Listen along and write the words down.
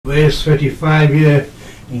Race 35 here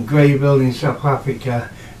in Greyville in South Africa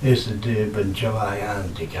is the Durban July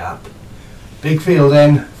Handicap. Big field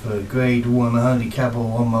then for a grade 1 handicap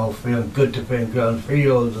or 1 mile field, good to fair ground, 3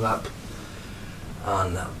 years lap.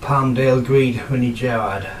 And Palmdale Greed, Vinnie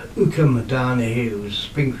Gerard, Ucum, Dana Hughes,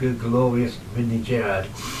 Springfield Glorious, Vinnie Gerard,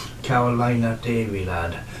 Carolina Davy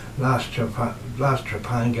Lad, Last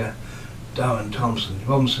Trapanga, Darren Thompson,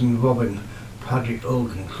 Robinson Robin, Patrick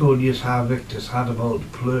Hogan, Claudius Victus, Hadabald,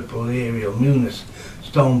 Purple Ariel, Munis,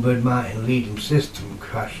 Stonebird Martin, Leading System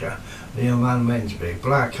Crasher, Liam Van Mensbury,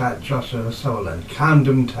 Black Hat, Joshua Sutherland,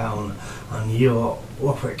 Camden Town, and Euro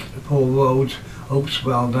Wofford, Paul Rhodes,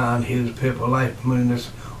 Hopeswell, Dan Hughes, Purple Life,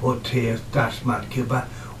 Munis, Ortiz, Dash Matt Cooper,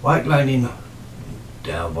 White Lining,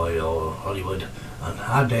 Delboy or Hollywood, and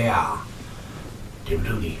Hadea.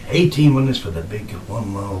 18 winners for the big 1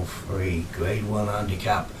 mile free grade 1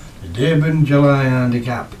 handicap. The Durban July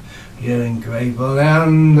Handicap here in Greyville,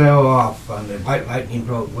 and they're off, and the White Lightning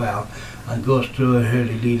broke well and goes through a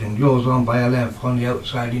early lead and goes on by a length. On the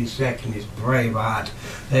outside in second is Braveheart.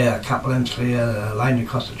 There, a couple lengths clear, line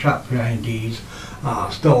across the track behind these.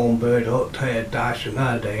 Stonebird, Hot Tire Dash, and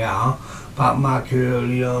there they are. Back mark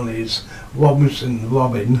early on is Robinson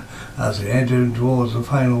Robin as they enter towards the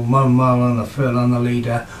final 1 mile and a third on the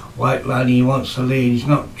leader. White Lightning wants the lead, he's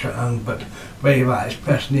not trying, but Braveheart is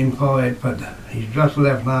pressing him forward, but he's just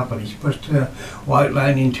left now, but he's pushed White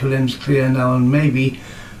Lightning 2 lengths clear now, and maybe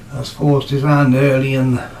has forced his hand early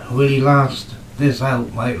and will he last this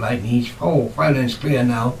out. White Lightning, he's 5 lengths clear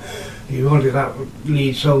now. He wanted that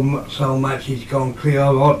lead so much he's gone clear.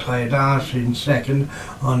 Hot Tire Dash in second.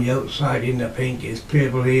 On the outside in the pink is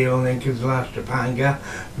Purple Hero, and then comes Last Trapanga.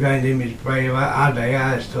 Behind him is Braveheart.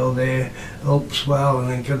 Adaya is still there. Hopeswell, and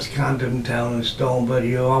then comes Camden Town and Stonebird,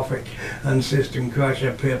 Eurofic, and System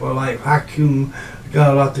Crusher, Purple Life, Hakum.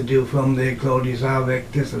 Got a lot to do from there. Claudius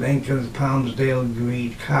Victus, and then comes Palmsdale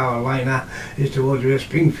Greed, Carolina is towards where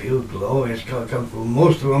Springfield Glorious got to come from.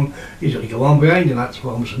 Most of them, he's only got one behind, and that's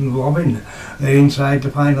Robinson Robin. They're inside the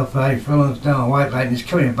final 5 furlongs now. White Lightning's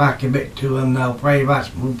coming back a bit to him now.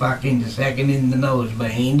 Braveheart's moved back into second in the nose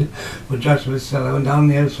behind, but Joshua Sullivan down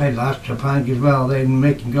the outside. Last Trapang as well, then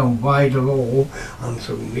making go wide of all, and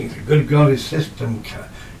so makes a good goal is System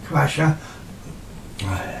Crasher.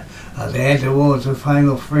 As they head towards the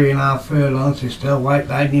final 3.5 furlongs, it's still White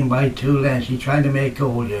Lightning by 2 lengths. He's trying to make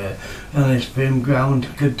all here on his firm ground,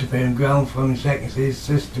 good to firm ground. From second is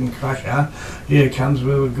System Crusher. Here comes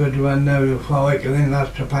with a good run now, Euphoric, and then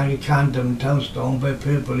that's Trapanga, Camden, Townstone, but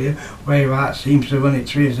Purple here. Braveheart seems to run it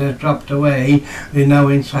 3 as they've dropped away. They're now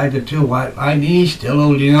inside the 2 White Lightning. He's still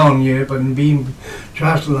holding on here, but being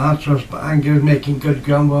Charleston Anger's making good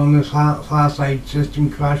ground on this far side. System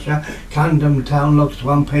Crusher, Camden Town looks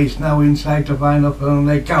one pace now inside the final film.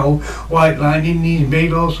 They go. White Lightning, he's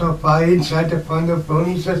made also by inside the final film.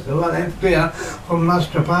 He's just a lot clear from Last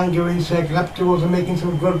Trapanga in second, up towards making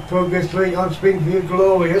some good progress right on Springfield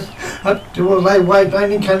Glorious. Up towards White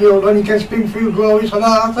Lightning, can he hold on? He can Springfield Glorious on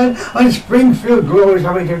that side, and Springfield Glorious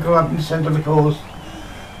having to go up in the centre of the course.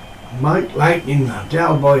 White Lightning,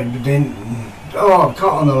 Delboy didn't. Oh,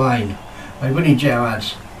 caught on the line by Vinnie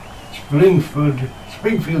Gerard's.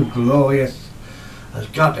 Springfield Glorious has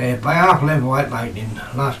got there by half length. White Lightning.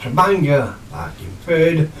 Last Trapanga back in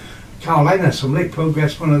third. Carolina, some late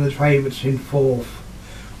progress, one of the favourites in 4th.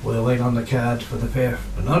 We'll wait on the cards for the 5th,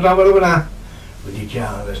 but not over the winner. Vinnie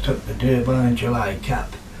Gerard has took the Durban July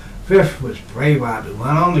Cap. 5th was Braveheart, who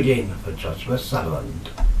went on again for Joshua Sutherland.